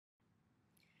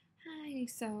Hi,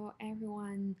 so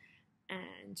everyone,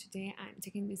 and today I'm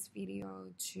taking this video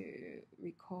to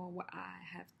recall what I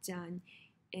have done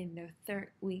in the third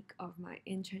week of my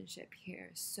internship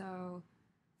here. So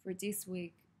for this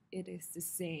week, it is the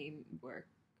same work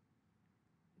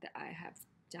that I have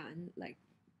done like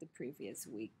the previous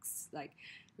weeks, like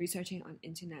researching on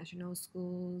international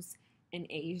schools in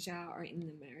Asia or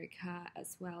in America,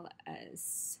 as well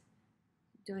as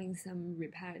doing some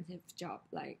repetitive job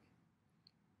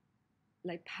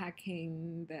like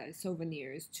packing the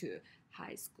souvenirs to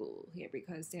high school here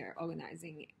because they're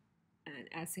organizing an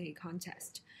essay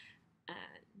contest. And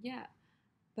yeah,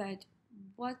 but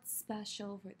what's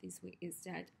special for this week is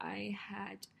that I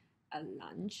had a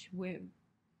lunch with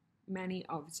many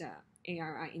of the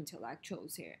ARI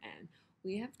intellectuals here, and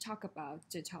we have talked about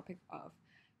the topic of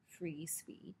free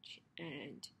speech,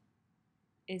 and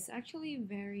it's actually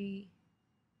very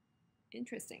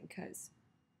interesting because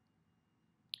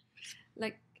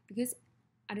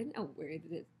I didn't aware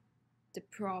that the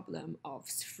problem of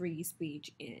free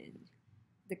speech in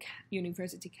the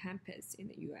university campus in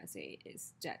the USA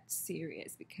is that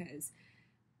serious, because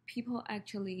people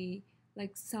actually,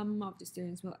 like, some of the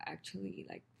students will actually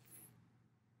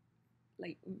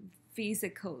like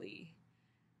physically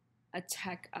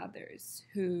attack others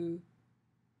who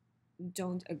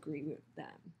don't agree with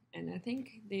them, and I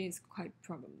think this is quite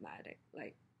problematic.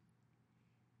 Like,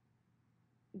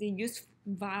 they use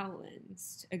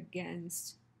violence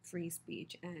against free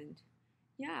speech, and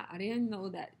yeah, I didn't know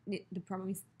that the problem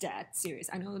is that serious.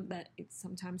 I know that it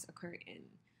sometimes occur in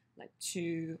like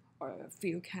two or a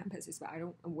few campuses, but I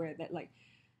don't aware that, like,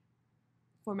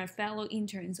 for my fellow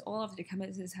interns, all of the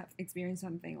campuses have experienced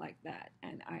something like that,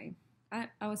 and I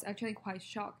was actually quite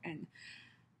shocked,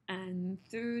 and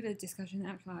through the discussion,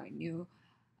 actually I knew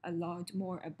a lot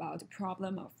more about the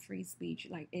problem of free speech.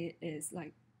 Like, it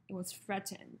was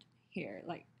threatened here,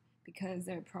 like, because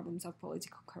there are problems of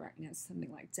political correctness, something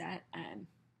like that. And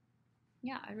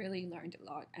yeah, I really learned a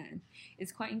lot, and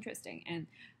it's quite interesting. And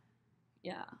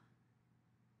yeah,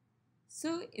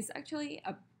 so it's actually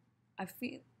I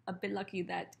feel a bit lucky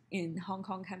that in Hong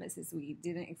Kong campuses we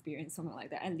didn't experience something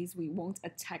like that. At least we won't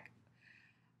attack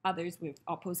others with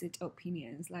opposite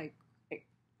opinions. Like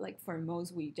for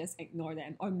most, we just ignore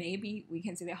them, or maybe we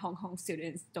can say that Hong Kong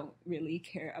students don't really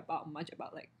care about much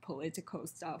about like political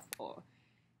stuff, or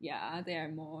yeah, they are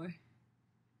more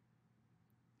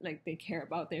like they care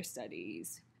about their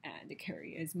studies and the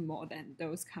careers more than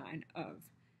those kind of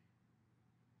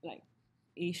like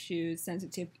issues,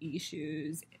 sensitive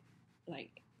issues,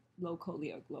 like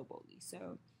locally or globally.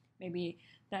 So maybe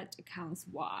that accounts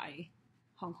why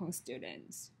Hong Kong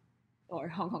students or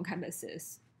Hong Kong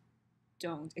campuses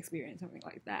don't experience something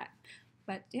like that.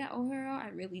 But yeah, overall, I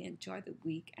really enjoyed the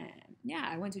week, and yeah,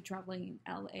 I went to traveling in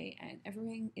LA, and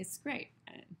everything is great.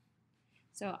 And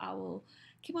so I will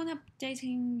keep on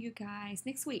updating you guys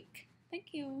next week.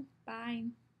 Thank you. Bye.